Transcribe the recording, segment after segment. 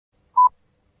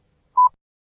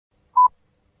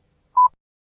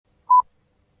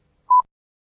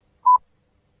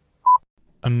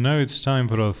And now it's time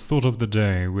for a Thought of the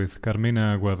Day with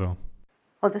Carmina Aguado.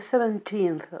 On the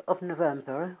 17th of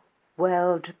November,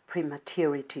 World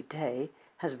Prematurity Day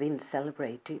has been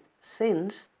celebrated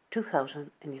since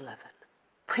 2011.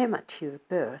 Premature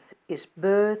birth is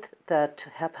birth that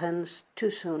happens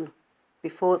too soon,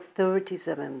 before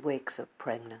 37 weeks of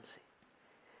pregnancy.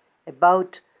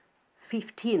 About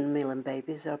 15 million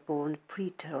babies are born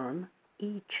preterm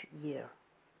each year,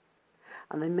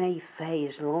 and they may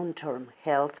face long-term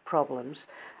health problems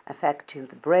affecting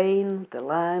the brain, the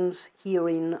lungs,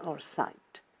 hearing, or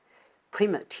sight.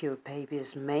 Premature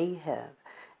babies may have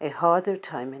a harder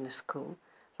time in school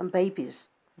than babies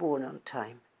born on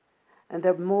time, and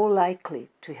they're more likely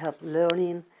to have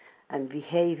learning and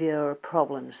behavior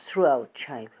problems throughout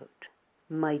childhood.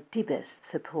 My deepest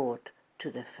support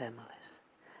to the families.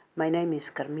 My name is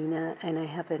Carmina, and I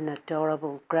have an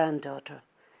adorable granddaughter.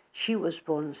 She was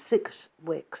born 6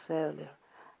 weeks earlier,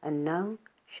 and now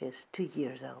she's 2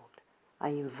 years old. I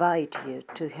invite you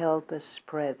to help us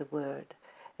spread the word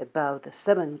about the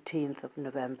 17th of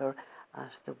November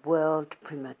as the World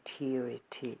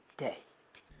Prematurity Day.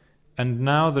 And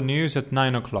now the news at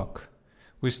 9 o'clock.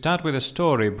 We start with a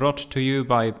story brought to you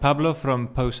by Pablo from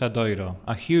Pousadoiro.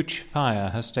 A huge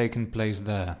fire has taken place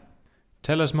there.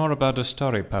 Tell us more about the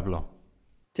story, Pablo.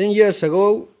 10 years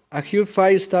ago, a huge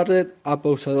fire started at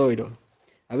Pousadoiro.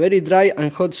 A very dry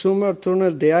and hot summer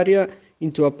turned the area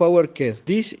into a power cut.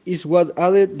 This is what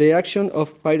added the action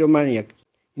of pyromaniacs.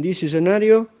 In this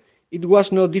scenario, it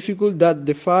was not difficult that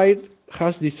the fire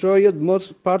has destroyed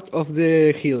most part of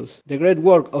the hills. The great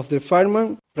work of the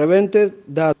firemen prevented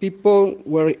that people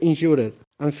were injured,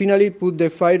 and finally put the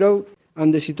fire out,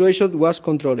 and the situation was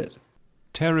controlled.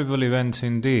 Terrible events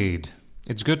indeed.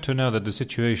 It's good to know that the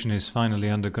situation is finally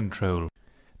under control.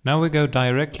 Now we go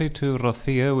directly to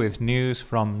Rocio with news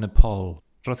from Nepal.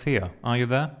 Rocio, are you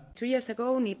there? 2 years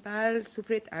ago, Nepal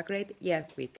suffered a great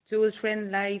earthquake.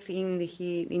 Children live in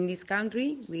this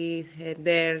country with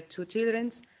their 2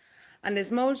 children, and the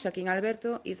small Joaquin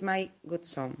Alberto is my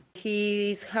godson.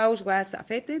 His house was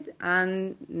affected,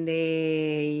 and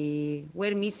they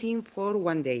were missing for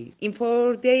 1 day. In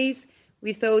 4 days,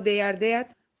 we thought they are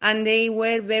dead, and they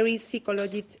were very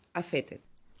psychologically affected.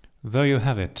 There you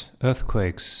have it,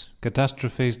 earthquakes,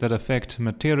 catastrophes that affect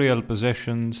material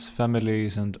possessions,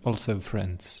 families, and also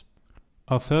friends.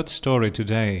 Our third story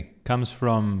today comes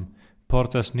from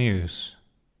Portas News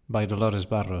by Dolores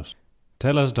Barros.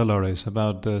 Tell us, Dolores,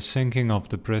 about the sinking of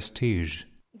the Prestige.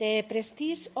 The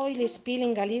Prestige oil spill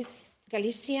in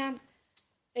Galicia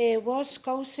was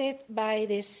caused by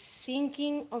the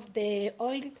sinking of the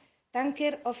oil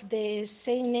tanker of the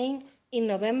same name in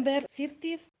November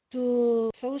 30th,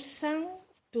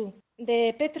 2002.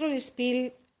 The petrol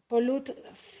spill polluted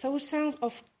thousands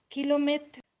of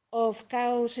kilometers of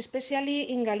coast,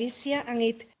 especially in Galicia, and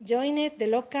it joined the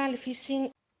local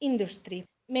fishing industry.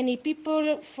 Many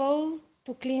people fought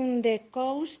to clean the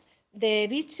coast, the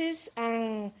beaches,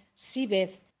 and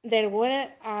seabed. There were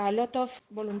a lot of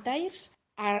volunteers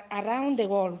around the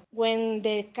world. When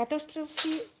the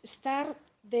catastrophe started,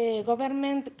 the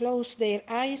government closed their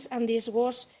eyes, and this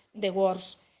was the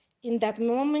worst. In that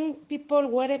moment, people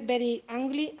were very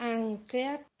angry and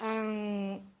created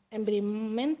an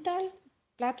environmental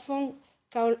platform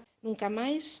called Nunca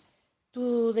Mais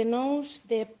to denounce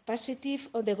the positive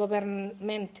of the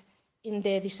government in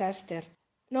the disaster.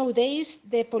 Nowadays,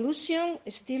 the pollution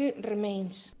still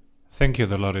remains. Thank you,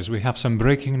 Dolores. We have some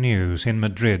breaking news in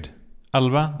Madrid.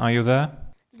 Alba, are you there?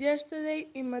 Yesterday,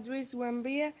 in Madrid's Gran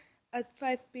Via, at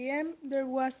 5 p.m., there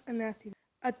was an accident.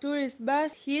 A tourist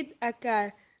bus hit a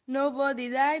car. Nobody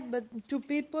died, but 2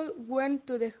 people went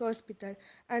to the hospital,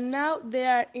 and now they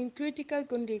are in critical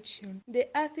condition.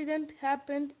 The accident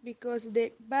happened because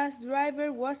the bus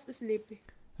driver was sleepy.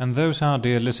 And those are,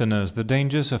 dear listeners, the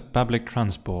dangers of public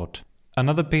transport.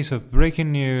 Another piece of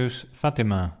breaking news.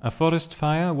 Fatima, a forest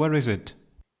fire, where is it?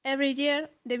 Every year,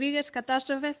 the biggest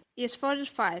catastrophe is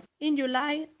forest fire. In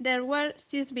July, there were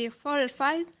 6 big forest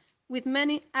fires with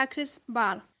many acres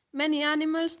burned. Many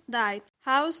animals died,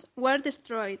 houses were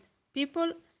destroyed,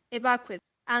 people evacuated,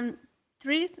 and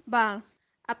trees burned.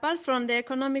 Apart from the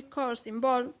economic cost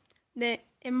involved, the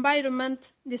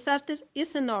environment disaster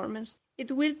is enormous.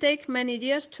 It will take many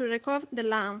years to recover the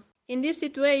land. In this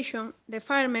situation, the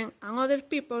firemen and other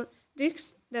people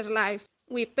risk their lives.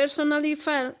 We personally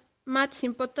felt much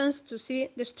importance to see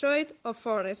destroyed of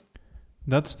forest.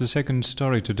 That's the second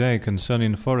story today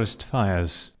concerning forest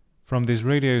fires. From this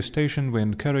radio station, we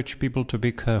encourage people to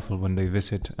be careful when they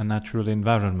visit a natural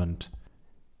environment.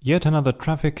 Yet another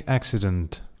traffic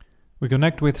accident. We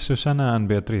connect with Susana and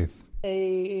Beatriz.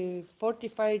 A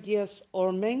 45 years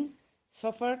old man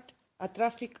suffered a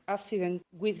traffic accident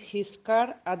with his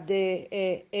car at the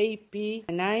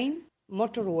AP9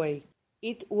 motorway.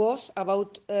 It was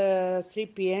about 3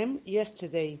 p.m.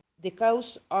 yesterday. The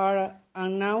cause are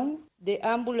unknown. The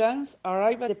ambulance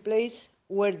arrived at the place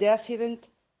where the accident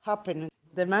happened.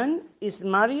 The man is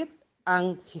married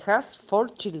and he has 4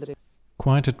 children.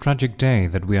 Quite a tragic day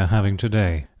that we are having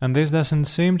today, and this doesn't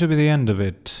seem to be the end of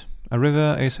it. A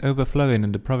river is overflowing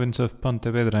in the province of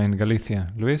Pontevedra in Galicia.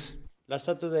 Luis? Last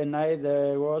Saturday night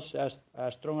there was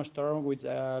a strong storm with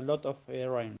a lot of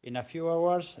rain. In a few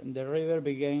hours the river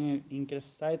began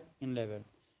increasing in level.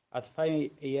 At 5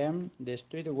 a.m. the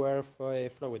streets were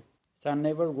flooded. Some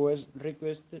neighbors were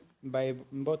requested by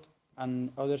boat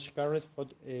and others carried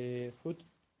food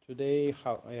to their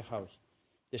house.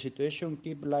 The situation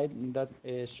kept like that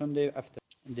Sunday after.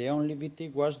 The only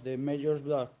victim was the mayor's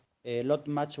dog. Not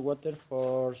much water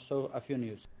for so a few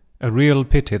news. A real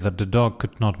pity that the dog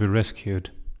could not be rescued.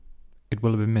 It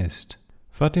will be missed.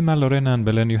 Fatima, Lorena and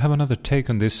Belen, you have another take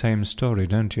on this same story,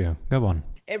 don't you? Go on.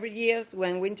 Every year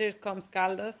when winter comes,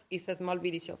 Caldas is a small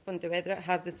village of Pontevedra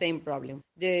has the same problem.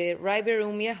 The river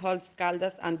Umia holds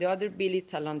Caldas and the other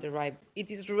villages along the river.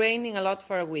 It is raining a lot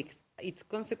for weeks. It's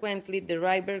consequently the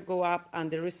river go up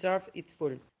and the reserve is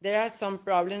full. There are some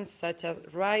problems such as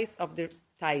rise of the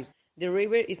tide. The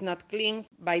river is not clean.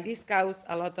 By this cause,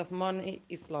 a lot of money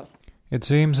is lost. It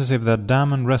seems as if that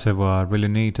dam and reservoir really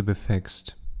need to be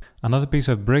fixed. Another piece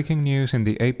of breaking news in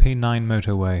the AP9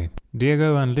 motorway.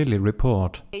 Diego and Lily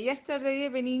report. Yesterday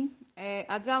evening,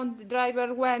 a young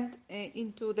driver went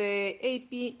into the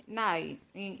AP9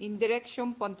 in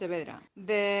direction Pontevedra.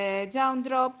 The young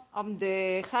drove on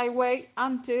the highway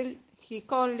until he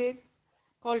collided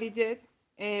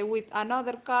with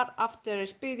another car after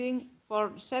speeding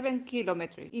for 7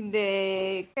 kilometers. In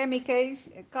the chemicals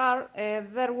car,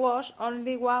 there was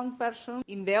only one person.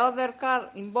 In the other car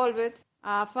involved,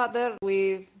 a father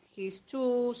with his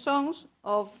 2 sons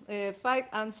of 5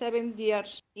 and 7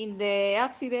 years. In the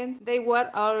accident, they were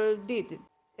all dead,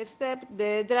 except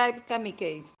the driver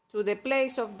chemicals. To the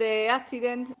place of the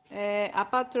accident, a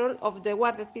patrol of the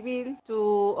Guardia Civil to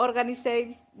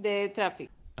organize the traffic.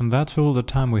 And that's all the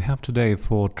time we have today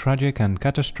for tragic and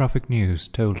catastrophic news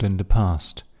told in the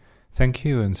past. Thank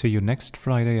you and see you next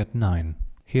Friday at 9.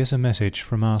 Here's a message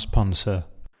from our sponsor.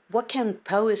 What can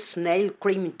Poe's snail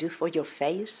cream do for your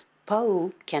face?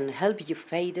 Poe can help you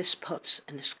fade the spots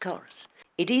and scars.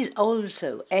 It is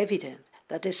also evident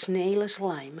that the snail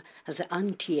slime has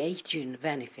anti-aging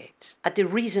benefits. At a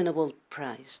reasonable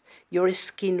price, your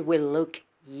skin will look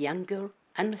younger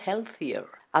and healthier.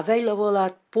 Available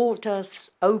at Portas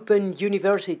Open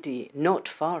University, not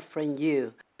far from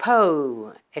you.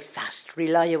 Poe, a fast,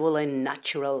 reliable and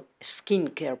natural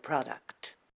skincare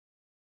product.